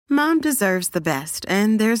Mom deserves the best,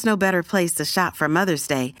 and there's no better place to shop for Mother's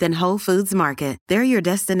Day than Whole Foods Market. They're your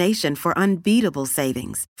destination for unbeatable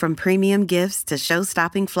savings, from premium gifts to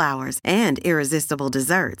show-stopping flowers and irresistible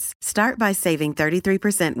desserts. Start by saving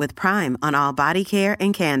 33% with Prime on all body care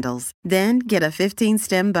and candles. Then get a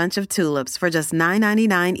 15-stem bunch of tulips for just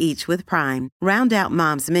 $9.99 each with Prime. Round out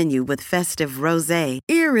Mom's menu with festive rosé,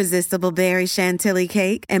 irresistible berry chantilly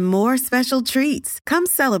cake, and more special treats. Come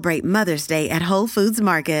celebrate Mother's Day at Whole Foods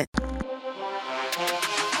Market.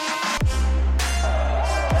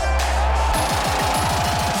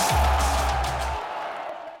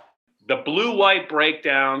 The Blue-White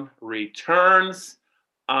Breakdown returns.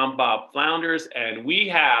 I'm Bob Flounders, and we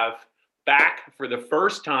have back for the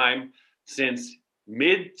first time since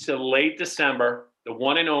mid to late December, the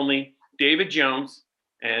one and only David Jones,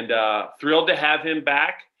 and thrilled to have him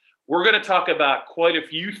back. We're going to talk about quite a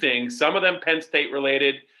few things, some of them Penn State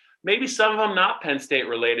related, maybe some of them not Penn State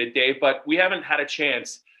related, Dave, but we haven't had a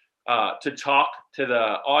chance to talk to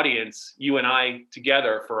the audience, you and I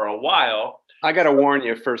together, for a while. I got to warn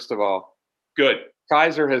you, first of all. Good.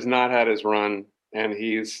 Kizer has not had his run, and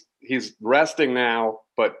he's resting now,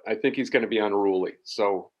 but I think he's going to be unruly.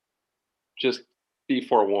 So just be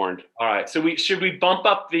forewarned. All right. So should we bump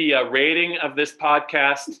up the rating of this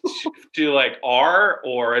podcast to like R,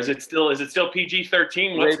 or is it still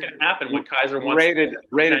PG-13? What's going to happen when Kizer wants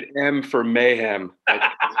rated M for mayhem?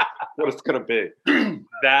 What it's going to be.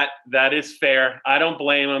 That is fair. I don't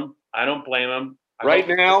blame him. Right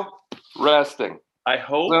now, resting. I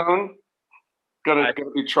hope soon gonna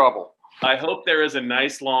be trouble. I hope there is a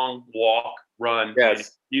nice long walk, run in the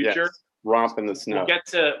future. Yes. Romp in the snow.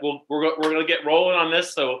 We're gonna get rolling on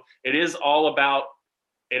this. So it is all about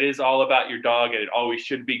your dog, and it always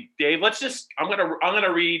should be. Dave, I'm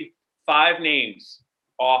gonna read 5 names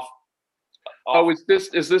off. Oh, is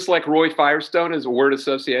this like Roy Firestone as a word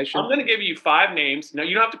association? I'm gonna give you 5 names. No,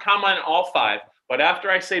 you don't have to comment on all 5, but after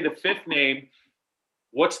I say the 5th name,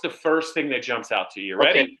 what's the first thing that jumps out to you?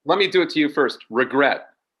 Ready? Okay, let me do it to you first. Regret.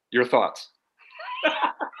 Your thoughts?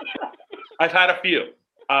 I've had a few.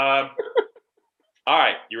 All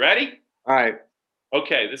right, you ready? All right.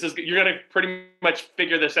 Okay, you're going to pretty much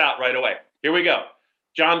figure this out right away. Here we go.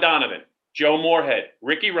 John Donovan, Joe Moorhead,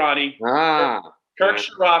 Ricky Ronnie, Kirk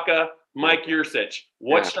Ciarrocca, Mike Yurcich.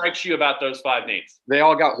 What strikes you about those 5 names? They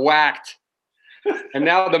all got whacked. And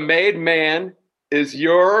now the made man is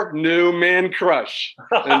your new man crush.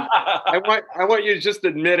 And I want you to just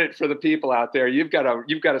admit it for the people out there. You've got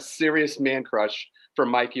a serious man crush for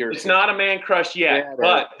Mike Yurcich. It's not a man crush yet,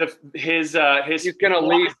 but he's going to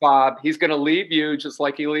leave, Bob. He's going to leave you just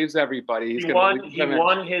like he leaves everybody. He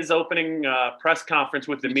won his opening press conference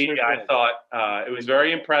with the media. I thought it was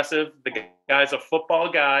very impressive. The guy's a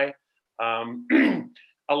football guy.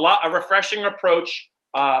 A refreshing approach.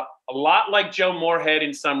 A lot like Joe Moorhead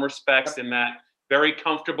in some respects, in that very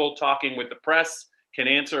comfortable talking with the press, can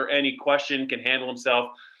answer any question, can handle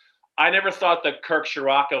himself. I never thought that Kirk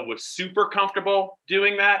Ciarrocca was super comfortable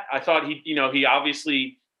doing that. I thought he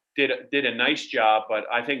obviously did a nice job, but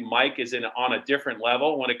I think Mike is on a different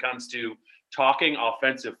level when it comes to talking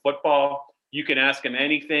offensive football. You can ask him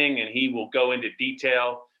anything and he will go into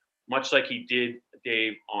detail, much like he did,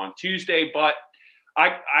 Dave, on Tuesday. But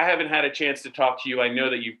I haven't had a chance to talk to you. I know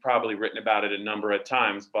that you've probably written about it a number of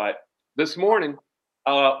times, but this morning.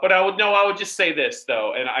 But I would just say this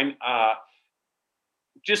though, and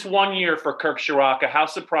just 1 year for Kirk Ciarrocca. How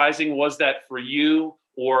surprising was that for you,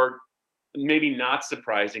 or maybe not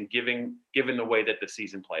surprising, given the way that the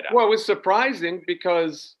season played out? Well, it was surprising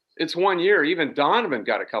because it's 1 year. Even Donovan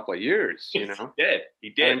got a couple of years. He did.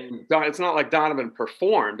 And it's not like Donovan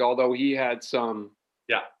performed, although he had some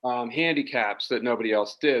handicaps that nobody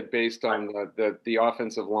else did based on the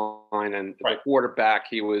offensive line and the quarterback.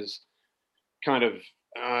 He was kind of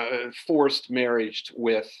forced marriage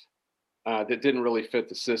with. That didn't really fit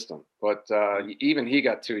the system. But even he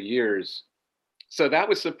got 2 years. So that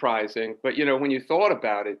was surprising. But, when you thought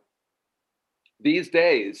about it, these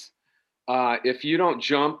days, if you don't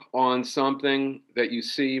jump on something that you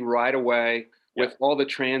see right away with all the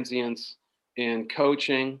transients in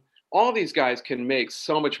coaching, all these guys can make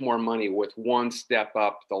so much more money with one step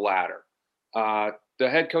up the ladder. The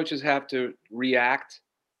head coaches have to react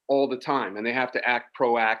all the time, and they have to act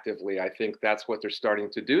proactively. I think that's what they're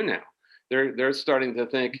starting to do now. They're starting to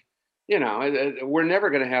think, we're never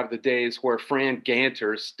going to have the days where Fran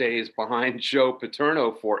Ganter stays behind Joe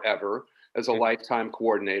Paterno forever as a lifetime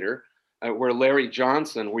coordinator, where Larry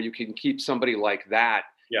Johnson, where you can keep somebody like that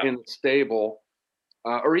in the stable,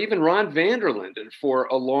 or even Ron Vanderlinden for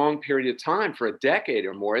a long period of time, for a decade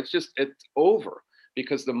or more. It's over.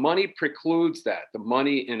 because the money precludes that. The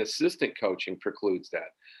money in assistant coaching precludes that.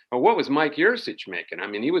 Well, what was Mike Yurcich making? I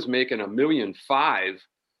mean, he was making $1.5 million,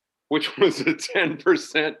 which was a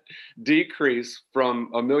 10% decrease from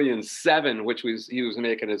 $1.7 million, which he was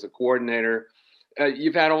making as a coordinator.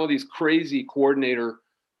 You've had all of these crazy coordinator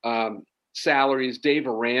salaries. Dave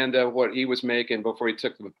Aranda, what he was making before he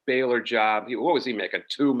took the Baylor job. What was he making?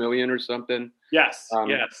 $2 million or something? Yes,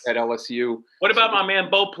 yes. At LSU. What about my man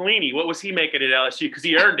Bo Pelini? What was he making at LSU? Because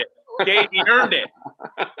he earned it. Dave, he earned it.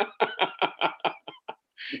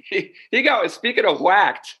 he got. Speaking of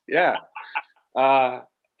whacked, yeah.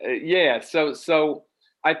 Yeah, so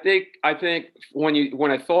I think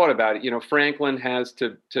when I thought about it, Franklin has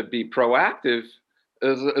to be proactive,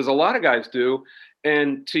 as a lot of guys do.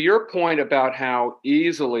 And to your point about how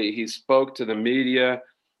easily he spoke to the media,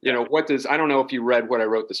 I don't know if you read what I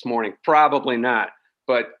wrote this morning, probably not.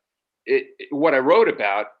 But what I wrote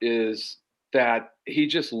about is that he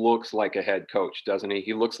just looks like a head coach, doesn't he?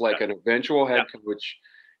 He looks like an eventual head coach.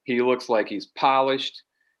 He looks like he's polished.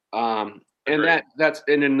 And that's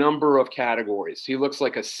in a number of categories. He looks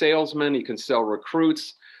like a salesman. He can sell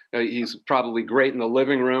recruits. He's probably great in the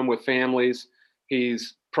living room with families.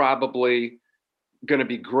 He's probably going to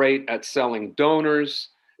be great at selling donors.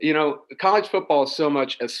 College football is so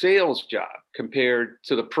much a sales job compared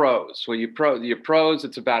to the pros. Well, your pros,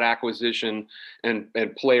 it's about acquisition and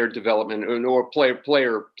player development or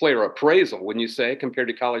player appraisal, wouldn't you say, compared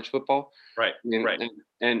to college football? Right. Right.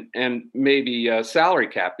 And maybe salary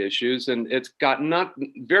cap issues, and it's got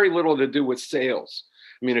very little to do with sales.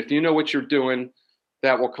 I mean, if you know what you're doing,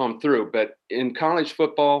 that will come through. But in college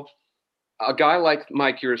football, a guy like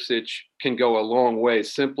Mike Yurcich can go a long way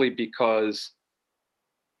simply because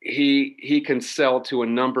he can sell to a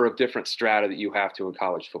number of different strata that you have to in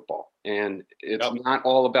college football, and it's not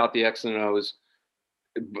all about the X and O's.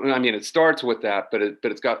 I mean, it starts with that, but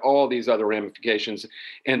it's got all these other ramifications,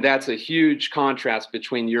 and that's a huge contrast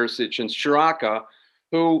between Yurcich and Ciarrocca,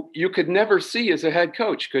 who you could never see as a head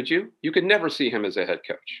coach, could you? You could never see him as a head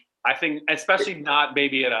coach. I think, especially not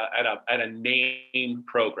maybe at a name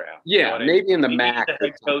program. Yeah, maybe in the MAC. The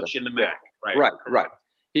head coach in the MAC, right.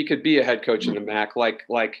 He could be a head coach in the MAC, like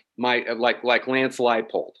Lance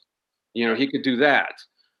Leipold. He could do that,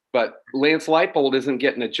 but Lance Leipold isn't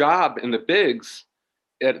getting a job in the bigs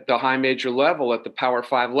at the high major level, at the Power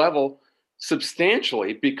 5 level,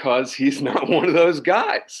 substantially because he's not one of those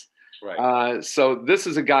guys. Right. So this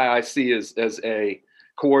is a guy I see as a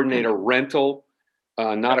coordinator rental,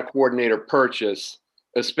 not a coordinator purchase,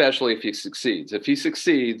 especially if he succeeds.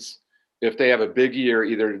 If they have a big year,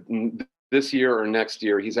 either this year or next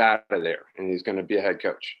year, he's out of there and he's going to be a head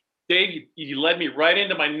coach. Dave, you led me right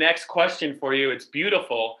into my next question for you. It's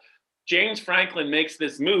beautiful. James Franklin makes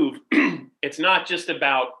this move. It's not just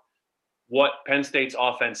about what Penn State's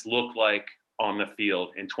offense looked like on the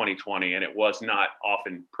field in 2020, and it was not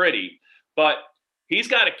often pretty, but he's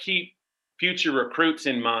got to keep future recruits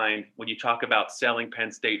in mind when you talk about selling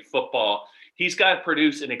Penn State football. He's got to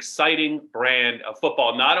produce an exciting brand of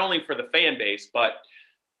football, not only for the fan base, but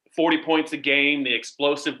 40 points a game, the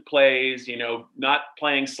explosive plays, not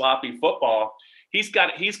playing sloppy football. He's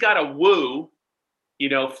got to woo,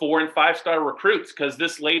 4 and 5 star recruits, because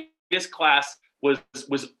this latest class was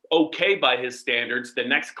okay by his standards. The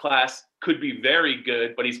next class could be very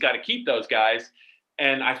good, but he's got to keep those guys.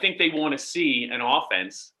 And I think they want to see an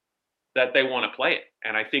offense that they want to play it.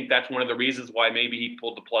 And I think that's one of the reasons why maybe he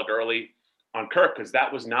pulled the plug early on Kirk, because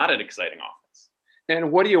that was not an exciting offense.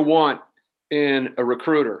 And what do you want in a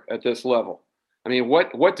recruiter at this level? I mean,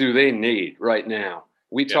 what do they need right now?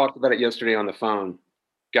 We talked about it yesterday on the phone.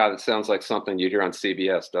 God, it sounds like something you'd hear on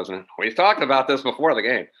CBS, doesn't it? We talked about this before the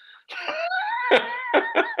game.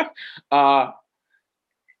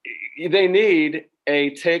 They need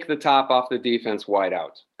a take the top off the defense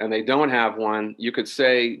wideout, and they don't have one. You could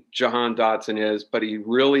say Jahan Dotson is, but he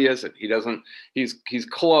really isn't. He doesn't. He's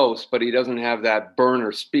close, but he doesn't have that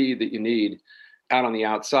burner speed that you need out on the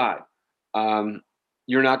outside.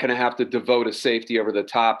 You're not going to have to devote a safety over the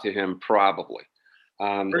top to him, probably.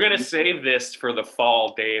 We're going to save this for the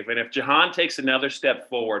fall, Dave. And if Jahan takes another step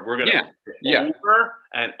forward, we're going to over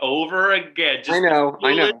and over again. Just I know.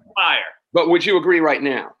 Fire. But would you agree right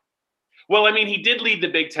now? Well, I mean, he did lead the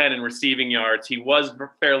Big Ten in receiving yards. He was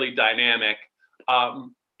fairly dynamic,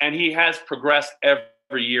 and he has progressed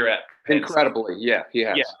every year at Penn incredibly. State. Yeah, he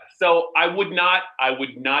has. Yeah. So I would not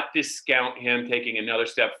discount him taking another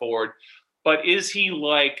step forward. But is he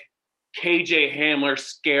like KJ Hamler,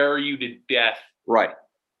 scare you to death? Right.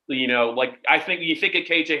 I think you think of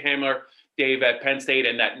KJ Hamler, Dave, at Penn State,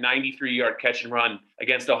 and that 93-yard catch and run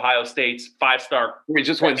against Ohio State's 5-star. He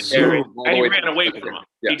just went zoom, and he ran away from him.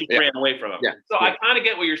 Yeah, he just ran away from him. Yeah, so I kind of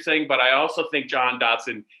get what you're saying, but I also think John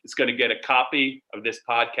Dotson is going to get a copy of this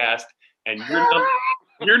podcast, and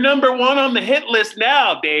you're number one on the hit list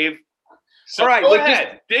now, Dave. So all right, go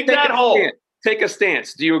ahead, dig that hole. Take a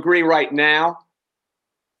stance. Do you agree right now?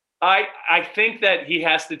 I think that he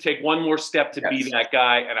has to take one more step to be that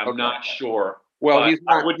guy, and I'm not sure. Well,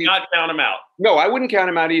 I would not count him out. No, I wouldn't count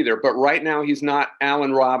him out either. But right now, he's not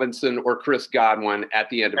Allen Robinson or Chris Godwin at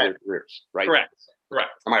the end of their careers, right? Correct.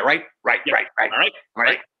 Am I right? Right. All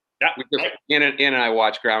right. Yeah. Ann and I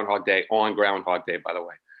watch Groundhog Day on Groundhog Day, by the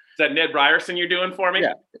way. Is that Ned Ryerson you're doing for me?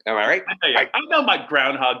 Yeah. Am I right? I know my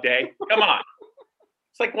Groundhog Day. Come on.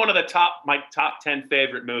 It's like one of my top 10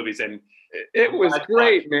 favorite movies, and it was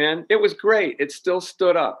great, man. It was great. It still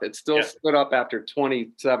stood up. It still stood up after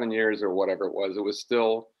 27 years or whatever it was. It was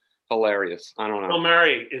still hilarious. I don't know. Bill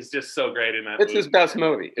Murray is just so great in that movie. It's his best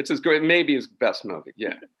movie. It's maybe his best movie.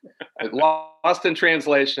 Yeah. Lost in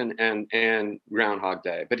Translation and Groundhog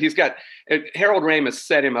Day. But Harold Ramis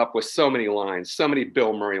set him up with so many lines, so many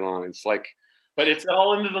Bill Murray lines. But it's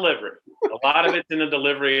all in the delivery. A lot of it's in the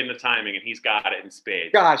delivery and the timing, and he's got it in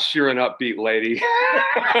spades. Gosh, you're an upbeat lady.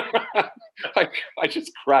 I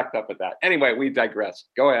just cracked up at that. Anyway, we digress.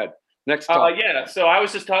 Go ahead. Next topic. So I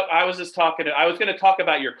was going to talk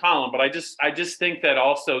about your column, but I just think that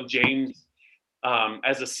also James,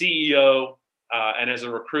 as a CEO and as a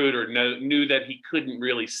recruiter, knew that he couldn't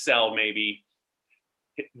really sell maybe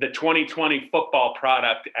the 2020 football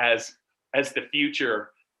product as the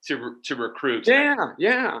future to recruit.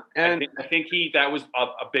 Yeah. And I think that was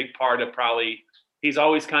a big part of probably. He's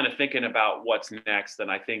always kind of thinking about what's next,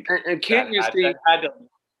 and I think. And can't you see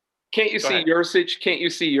Yurcich? Can't you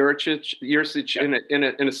see Yurcich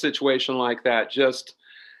in a situation like that? Just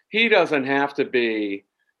he doesn't have to be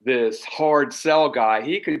this hard sell guy.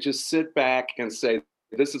 He could just sit back and say,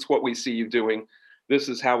 "This is what we see you doing. This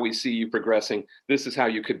is how we see you progressing. This is how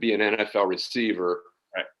you could be an NFL receiver."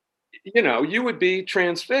 You would be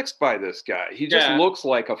transfixed by this guy. He just looks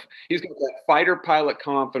like he's got that fighter pilot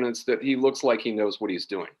confidence that he looks like he knows what he's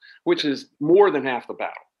doing, which is more than half the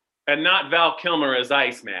battle. And not Val Kilmer as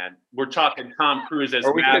Iceman. We're talking Tom Cruise as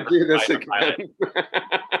Maverick. Are we going to do this again?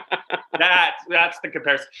 That's the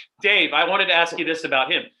comparison. Dave, I wanted to ask you this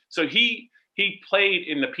about him. So he played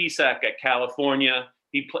in the PSAC at California.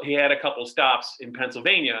 He had a couple stops in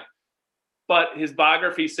Pennsylvania. But his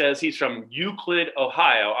biography says he's from Euclid,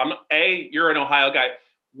 Ohio. You're an Ohio guy.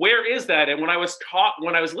 Where is that? And when I was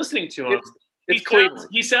listening to him,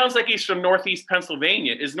 he sounds like he's from Northeast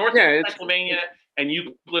Pennsylvania. Is Northeast Pennsylvania and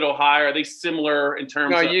Euclid, Ohio, are they similar in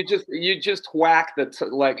terms of? No, you just whack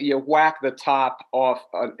whack the top off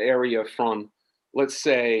an area from, let's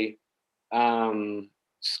say,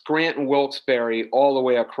 Scranton, Wilkes-Barre, all the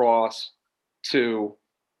way across to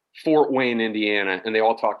Fort Wayne, Indiana, and they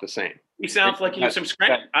all talk the same. He sounds like he was from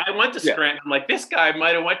Scranton. I went to Scranton. I'm like, this guy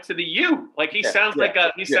might have went to the U. Like sounds like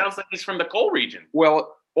he's from the coal region.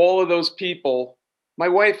 Well, all of those people, my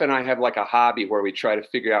wife and I have like a hobby where we try to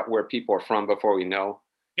figure out where people are from before we know.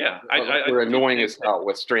 Yeah. We're annoying as hell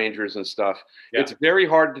with strangers and stuff. Yeah. It's very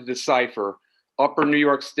hard to decipher Upper New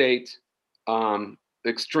York State,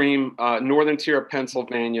 extreme northern tier of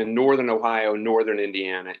Pennsylvania, northern Ohio, northern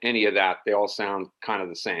Indiana, any of that. They all sound kind of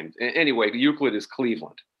the same. Anyway, Euclid is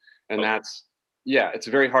Cleveland. And it's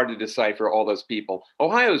very hard to decipher all those people.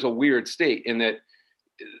 Ohio is a weird state in that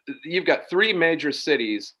you've got three major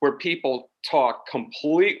cities where people talk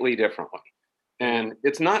completely differently. And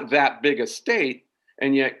it's not that big a state.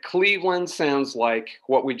 And yet Cleveland sounds like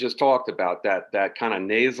what we just talked about, that kind of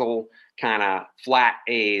nasal, kind of flat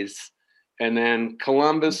A's. And then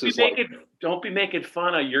Columbus is don't be making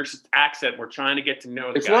fun of your accent. We're trying to get to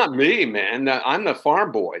know the It's guy. not me, man. I'm the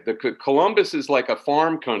farm boy. Columbus is like a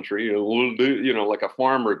farm country, like a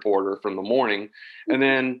farm reporter from the morning. And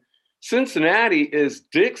then Cincinnati is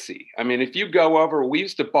Dixie. I mean, if you go over, we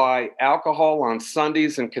used to buy alcohol on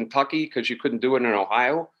Sundays in Kentucky because you couldn't do it in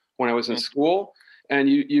Ohio when I was in school. And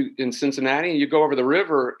you in Cincinnati, you go over the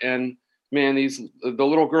river and man, the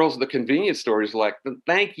little girls at the convenience stores like,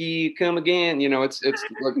 thank you, come again.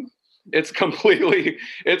 It's completely,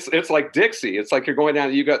 it's like Dixie. It's like you're going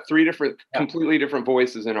down, you got three completely different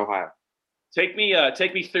voices in Ohio. Take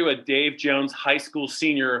me through a Dave Jones high school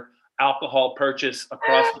senior alcohol purchase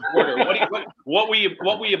across the border. What were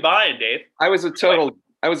you buying, Dave? I was a total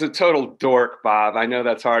dork, Bob. I know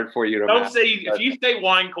that's hard for you to imagine, if you say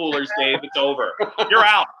wine coolers, Dave, it's over. You're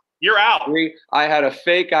out. You're out. I had a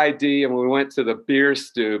fake ID and we went to the beer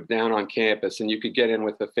stube down on campus and you could get in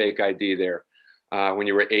with the fake ID there. when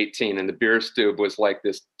you were 18, and the beer stube was like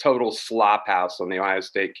this total slop house on the Ohio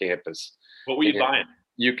State campus. What were you buying?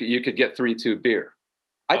 You could get 3-2 beer.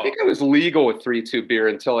 I think it was legal with 3-2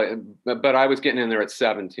 beer but I was getting in there at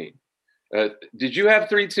 17. Did you have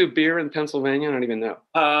 3-2 beer in Pennsylvania? I don't even know.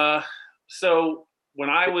 So when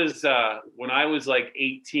I was like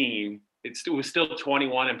 18, it was still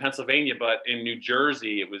 21 in Pennsylvania, but in New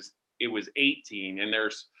Jersey it was 18, and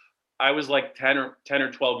I was like 10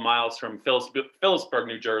 or 12 miles from Phillipsburg,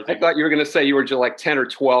 New Jersey. I thought you were going to say you were just like 10 or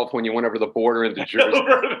 12 when you went over the border into Jersey.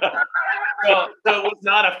 Well, so it was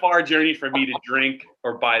not a far journey for me to drink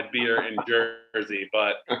or buy beer in Jersey,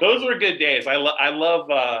 but those were good days. I love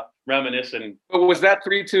reminiscing. But was that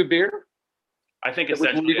 3-2 beer? I think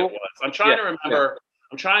essentially it was. I'm trying to remember. Yeah.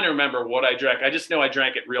 I'm trying to remember what I drank. I just know I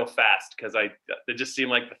drank it real fast because it just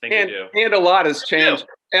seemed like the thing to do. And a lot has changed.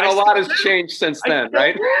 And a lot has changed since then,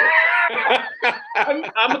 right?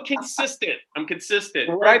 I'm consistent. I'm consistent.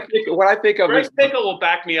 What I think of Greg Pickle will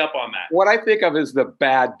back me up on that. What I think of is the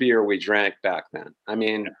bad beer we drank back then. I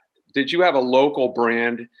mean, did you have a local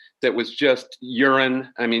brand that was just urine?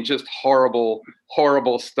 I mean, just horrible,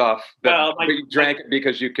 horrible stuff that you drank it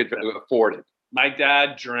because you could afford it. My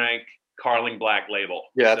dad drank Carling Black Label.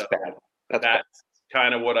 Yeah, that's bad. That's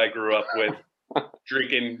kind of what I grew up with,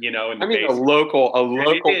 drinking, in the basement. a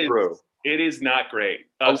local brew. It is not great.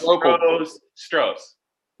 Stroh's.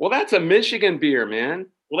 Well, that's a Michigan beer, man.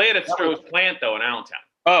 Well, they had a Stroh's plant though in Allentown.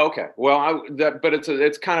 Oh, okay. Well, but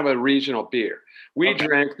it's kind of a regional beer. We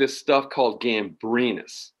drank this stuff called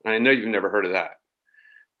Gambrinus. I know you've never heard of that.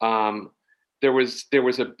 There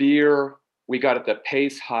was a beer we got at the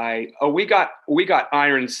Pace High. Oh, we got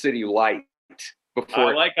Iron City Light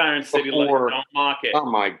before. I like Iron City Light. Don't mock it. Oh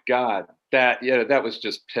my God, that was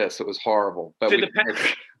just piss. It was horrible. But you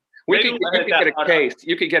could get a case.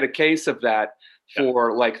 You could get a case of that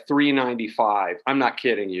for like $3.95. I'm not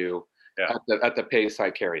kidding you. Yeah. At the Pace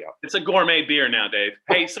High Carryout. It's a gourmet beer now, Dave.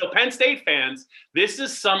 Hey, so Penn State fans, this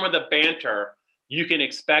is some of the banter you can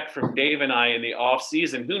expect from Dave and I in the off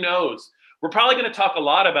season. Who knows? We're probably going to talk a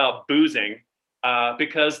lot about boozing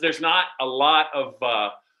because there's not a lot of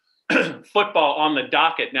football on the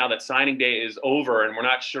docket now that signing day is over and we're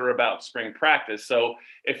not sure about spring practice. So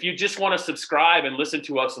if you just want to subscribe and listen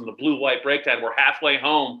to us on the Blue White Breakdown, we're halfway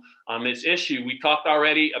home on this issue. We talked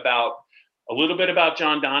already about a little bit about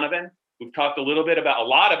John Donovan. We've talked a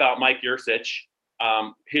lot about Mike Yurcich,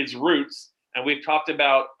 his roots, and we've talked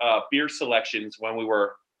about beer selections when we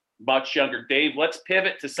were much younger. Dave, let's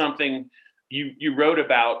pivot to something you wrote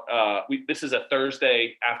about. This is a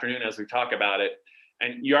Thursday afternoon as we talk about it,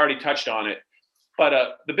 and you already touched on it.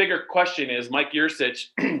 But the bigger question is Mike Yurcich.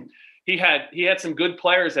 he had some good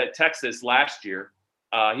players at Texas last year.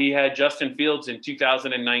 He had Justin Fields in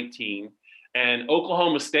 2019, and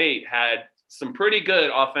Oklahoma State had some pretty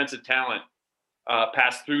good offensive talent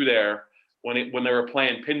pass through there when they were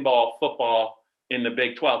playing pinball football in the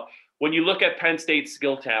Big 12. When you look at Penn State's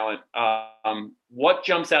skill talent, what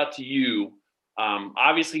jumps out to you?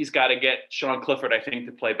 Obviously, he's got to get Sean Clifford, I think,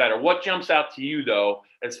 to play better. What jumps out to you, though,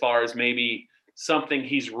 as far as maybe something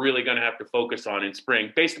he's really going to have to focus on in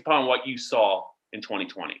spring, based upon what you saw in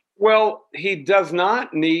 2020? Well, he does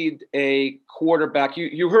not need a quarterback.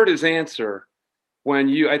 You heard his answer. When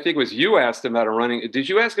I think it was you asked him about a running. Did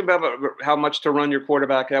you ask him about how much to run your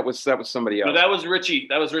quarterback? That was somebody else. No, that was Richie.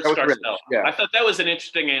 That was Rich Scarcell. Yeah. I thought that was an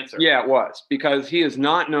interesting answer. Yeah, it was, because he is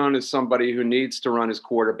not known as somebody who needs to run his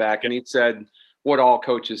quarterback. And he said what all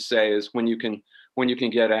coaches say is when you can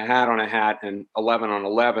get a hat on a hat and 11 on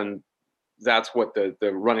 11, that's what the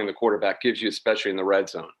running the quarterback gives you, especially in the red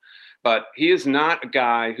zone. But he is not a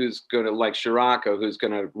guy who's going to, like Shirako, who's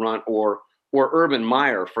going to run, or Urban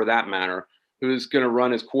Meyer for that matter, who's going to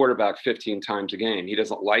run his quarterback 15 times a game. He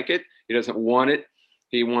doesn't like it. He doesn't want it.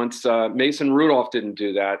 He wants Mason Rudolph didn't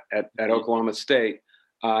do that at Oklahoma State.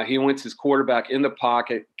 He wants his quarterback in the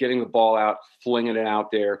pocket, getting the ball out, flinging it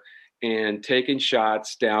out there, and taking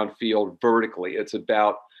shots downfield vertically. It's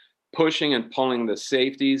about pushing and pulling the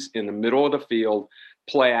safeties in the middle of the field,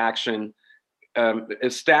 play action,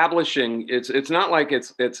 establishing. It's not like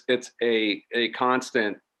it's a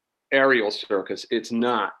constant aerial circus. It's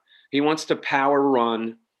not. He wants to power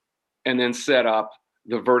run and then set up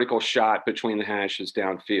the vertical shot between the hashes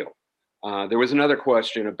downfield. There was another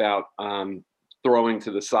question about throwing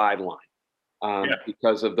to the sideline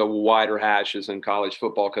because of the wider hashes in college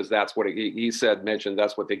football, because that's what he mentioned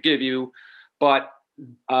that's what they give you. But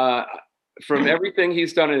from everything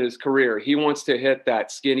he's done in his career, he wants to hit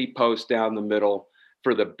that skinny post down the middle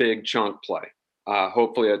for the big chunk play,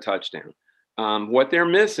 hopefully a touchdown. What they're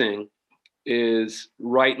missing is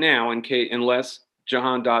right now, unless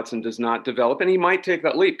Jahan Dotson does not develop, and he might take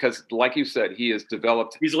that leap because, like you said, he has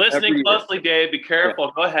developed. He's listening closely, Dave. Be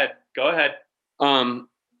careful. Yeah. Go ahead.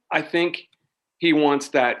 I think he wants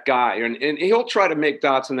that guy, and he'll try to make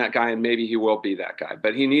Dotson that guy, and maybe he will be that guy.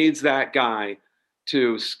 But he needs that guy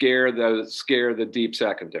to scare the deep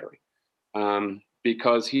secondary,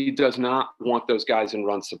 because he does not want those guys in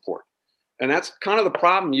run support. And that's kind of the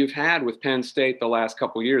problem you've had with Penn State the last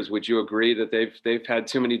couple of years. Would you agree that they've had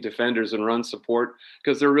too many defenders in run support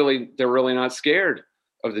because they're really not scared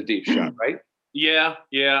of the deep shot, right? Yeah.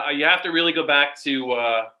 You have to really go back to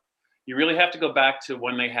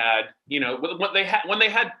when they had,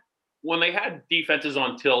 when they had defenses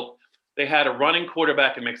on tilt. They had a running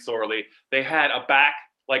quarterback in McSorley. They had a back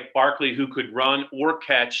like Barkley who could run or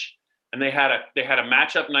catch, and they had a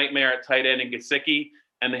matchup nightmare at tight end in Gesicki.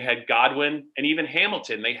 And they had Godwin and even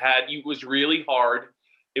Hamilton. It was really hard.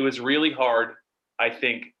 It was really hard, I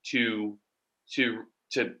think, to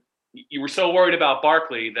you were so worried about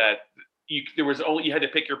Barkley that you had to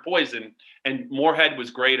pick your poison. And Moorhead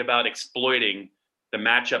was great about exploiting the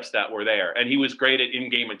matchups that were there. And he was great at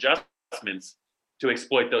in-game adjustments to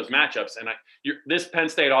exploit those matchups. And this Penn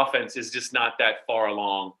State offense is just not that far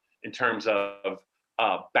along in terms of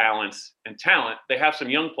balance and talent. They have some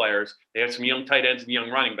young players. They have some young tight ends and young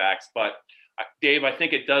running backs. But Dave, I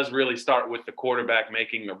think it does really start with the quarterback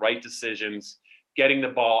making the right decisions, getting the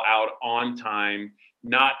ball out on time,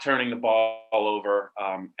 not turning the ball over.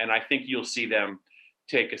 And I think you'll see them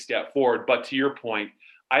take a step forward. But to your point,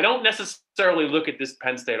 I don't necessarily look at this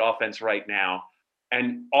Penn State offense right now,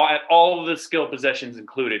 and at all of the skill possessions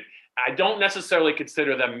included, I don't necessarily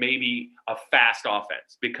consider them maybe a fast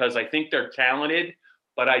offense, because I think they're talented.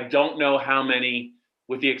 But I don't know how many,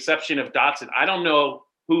 with the exception of Dotson, I don't know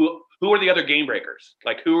who are the other game breakers.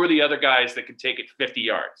 Like, who are the other guys that could take it 50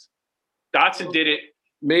 yards? Dotson did it.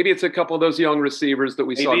 Maybe it's a couple of those young receivers that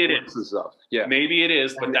we saw glimpses of. Yeah, maybe it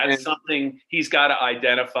is, but that's something he's got to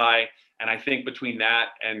identify. And I think between that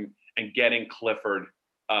and getting Clifford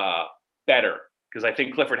better, because I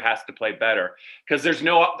think Clifford has to play better. Because I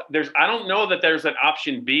don't know that there's an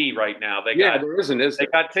option B right now. There isn't. They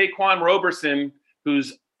got Taquan Roberson,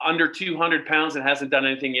 who's under 200 pounds and hasn't done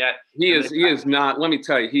anything yet. He is not. Let me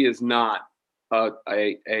tell you, he is not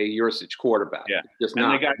a Yurcich quarterback. Yeah, just and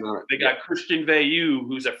not. They got Christian Veilleux,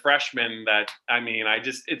 who's a freshman.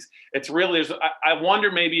 It's really. I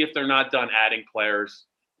wonder maybe if they're not done adding players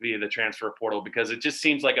via the transfer portal, because it just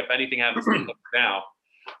seems like if anything happens now,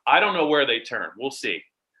 I don't know where they turn. We'll see.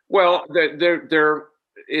 Well,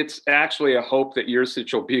 it's actually a hope that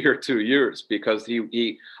Yurcich will be here 2 years, because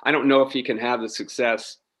I don't know if he can have the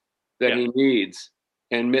success that he needs,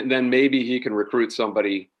 and then maybe he can recruit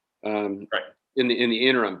somebody in the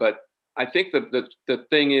interim. But I think the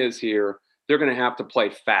thing is here, they're going to have to play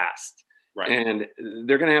fast. Right. And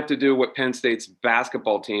they're going to have to do what Penn State's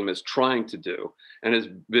basketball team is trying to do and has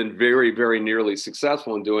been very, very nearly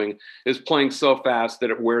successful in doing, is playing so fast that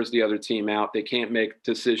it wears the other team out. They can't make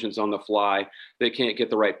decisions on the fly. They can't get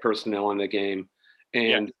the right personnel in the game,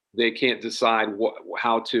 and they can't decide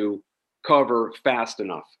how to cover fast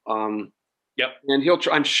enough. And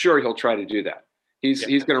I'm sure he'll try to do that. He's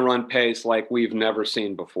going to run pace like we've never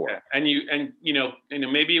seen before. Yeah.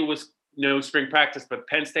 And maybe it was no spring practice, but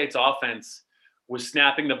Penn State's offense was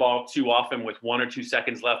snapping the ball too often with 1 or 2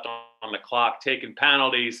 seconds left on the clock, taking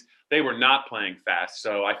penalties. They were not playing fast.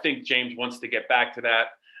 So I think James wants to get back to that.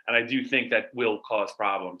 And I do think that will cause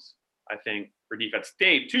problems, I think, for defense.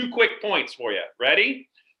 Dave, 2 quick points for you. Ready?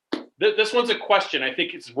 This one's a question. I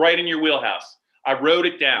think it's right in your wheelhouse. I wrote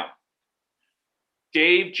it down.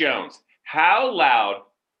 Dave Jones, how loud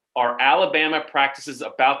are Alabama practices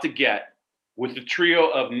about to get with the trio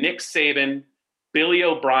of Nick Saban, Billy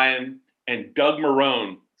O'Brien, and Doug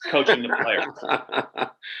Marrone coaching the players?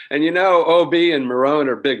 And OB and Marrone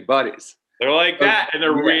are big buddies. They're like that, and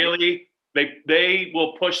they're really they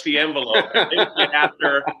will push the envelope and they get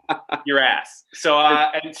after your ass. So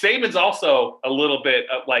and Saban's also a little bit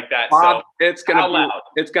like that. Bob, so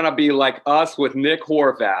it's gonna be like us with Nick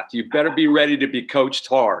Horvath. You better be ready to be coached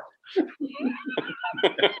hard.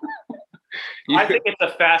 I think it's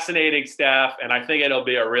a fascinating staff, and I think it'll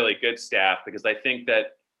be a really good staff, because I think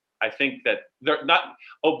that they're not,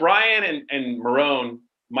 O'Brien and Marrone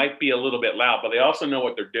might be a little bit loud, but they also know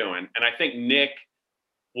what they're doing. And I think Nick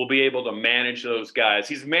will be able to manage those guys.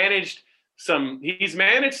 He's managed some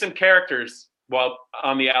characters while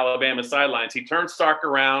on the Alabama sidelines. He turned Sark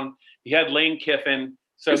around. He had Lane Kiffin.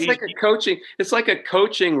 So it's like a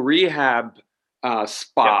coaching rehab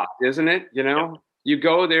spot, isn't it? You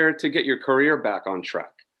go there to get your career back on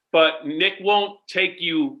track. But Nick won't take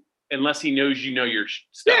you unless he knows you know your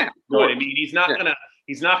stuff. Yeah, you know what I mean? He's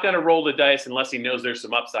not gonna roll the dice unless he knows there's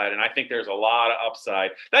some upside. And I think there's a lot of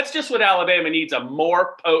upside. That's just what Alabama needs: a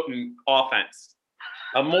more potent offense,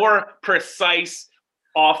 a more precise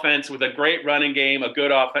offense with a great running game, a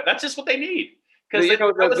good offense. That's just what they need, because it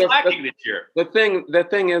was lacking this year. The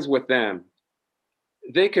thing is with them,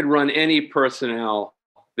 they could run any personnel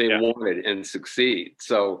they wanted and succeed.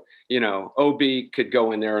 So, OB could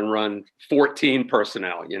go in there and run 14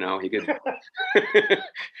 personnel, he could,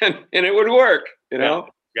 and it would work,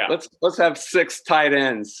 Yeah. Let's have 6 tight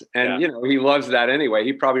ends. And, he loves that anyway.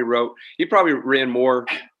 He probably ran more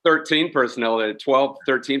 13 personnel than 12,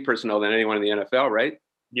 13 personnel than anyone in the NFL, right?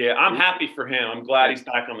 Yeah, I'm happy for him. I'm glad he's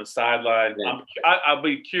back on the sideline. Yeah. I'll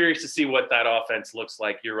be curious to see what that offense looks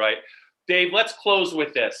like. You're right. Dave, let's close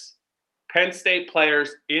with this. Penn State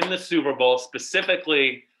players in the Super Bowl.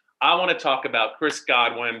 Specifically, I want to talk about Chris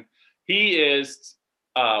Godwin. He is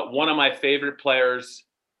one of my favorite players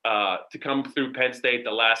to come through Penn State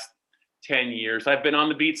the last 10 years. I've been on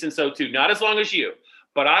the beat since 2002, not as long as you.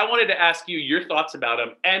 But I wanted to ask you your thoughts about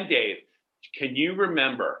him. And Dave, can you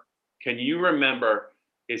remember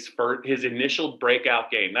his initial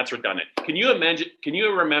breakout game? That's redundant. Can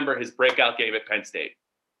you remember his breakout game at Penn State?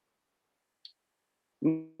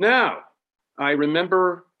 No, I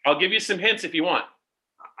remember. I'll give you some hints if you want.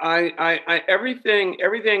 Everything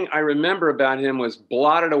I remember about him was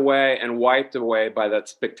blotted away and wiped away by that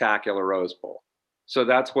spectacular Rose Bowl. So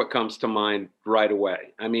that's what comes to mind right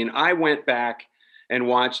away. I mean, I went back and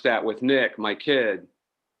watched that with Nick, my kid,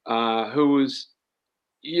 who's,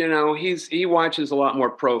 he watches a lot more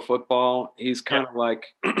pro football. He's kind of like,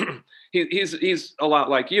 he's a lot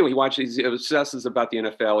like you. He obsesses about the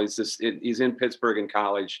NFL. He's in Pittsburgh in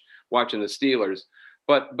college watching the Steelers.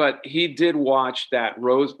 But he did watch that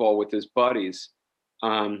Rose Bowl with his buddies,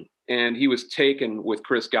 and he was taken with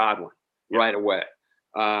Chris Godwin right away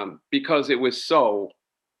because it was so.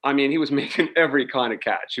 I mean, he was making every kind of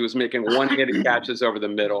catch. He was making one-handed catches over the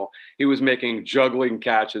middle. He was making juggling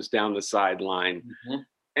catches down the sideline,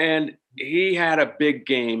 and he had a big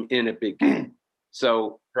game in a big game.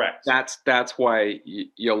 So correct. That's why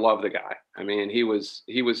you'll love the guy. I mean, he was,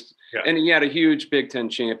 and he had a huge Big Ten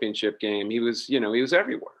championship game. He was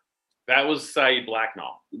everywhere. That was Saeed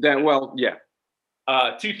Blacknall.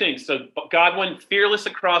 Two things. So Godwin, fearless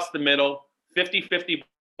across the middle, 50-50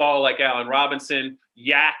 ball like Allen Robinson,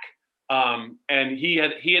 yak, and he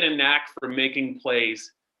had a knack for making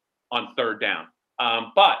plays on third down.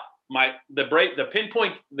 But the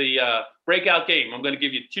breakout game. I'm going to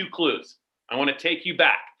give you 2 clues. I want to take you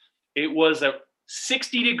back. It was a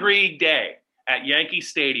 60-degree day at Yankee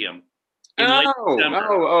Stadium in late December.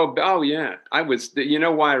 Oh, yeah. I was,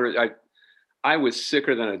 why I was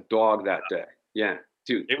sicker than a dog that day. Yeah,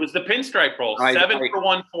 dude. It was the Pinstripe Bowl, 7 for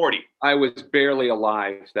 140. I was barely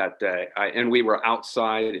alive that day. And we were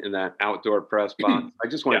outside in that outdoor press box. I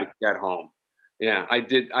just wanted to get home. Yeah, I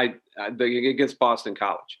did. Against Boston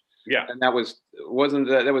College. Yeah, and that was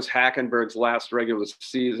Hackenberg's last regular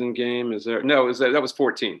season game. That was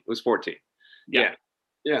 14. It was 14. Yeah.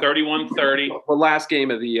 31-30. The last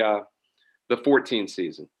game of the 14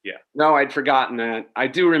 season. Yeah. No, I'd forgotten that. I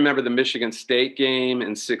do remember the Michigan State game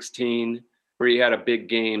in 16 where he had a big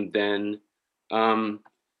game then.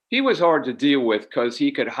 He was hard to deal with because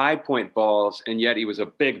he could high point balls and yet he was a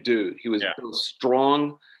big dude. He was both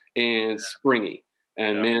strong and springy.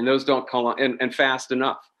 And man, those don't call on and fast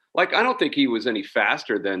enough. Like, I don't think he was any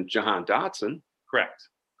faster than Jahan Dotson. Correct.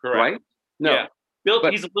 Right? No. Yeah. Built,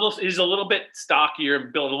 he's a little bit stockier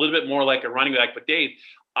and built a little bit more like a running back. But Dave,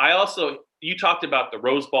 you talked about the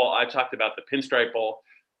Rose Bowl. I talked about the Pinstripe Bowl.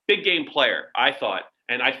 Big game player, I thought.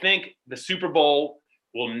 And I think the Super Bowl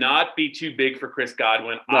will not be too big for Chris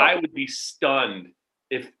Godwin. No. I would be stunned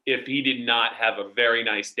if he did not have a very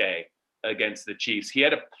nice day against the Chiefs. He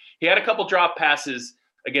had a couple drop passes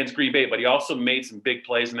against Green Bay, but he also made some big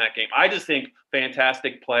plays in that game. I just think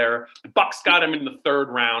fantastic player. The Bucs got him in the 3rd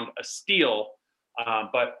round, a steal.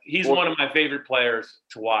 But he's one of my favorite players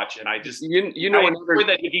to watch, and I just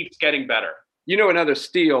that he keeps getting better. Another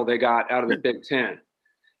steal they got out of the Big Ten,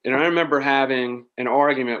 and I remember having an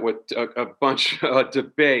argument with a bunch of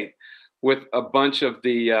debate with a bunch of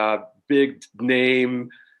the big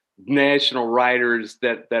name national writers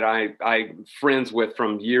that I friends with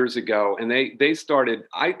from years ago, and they started.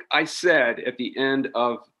 I said at the end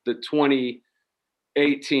of the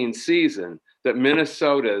 2018 season that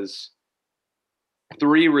Minnesota's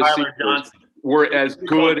 3 receivers were as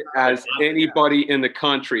good as anybody in the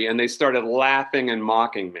country, and they started laughing and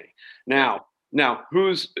mocking me. Now,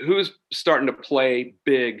 who's starting to play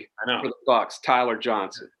big for the Bucs? Tyler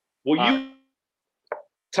Johnson. Well,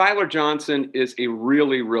 Tyler Johnson is a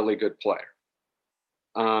really, really good player.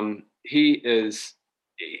 He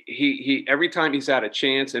every time he's had a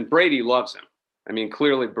chance, and Brady loves him. I mean,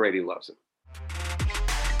 clearly Brady loves him.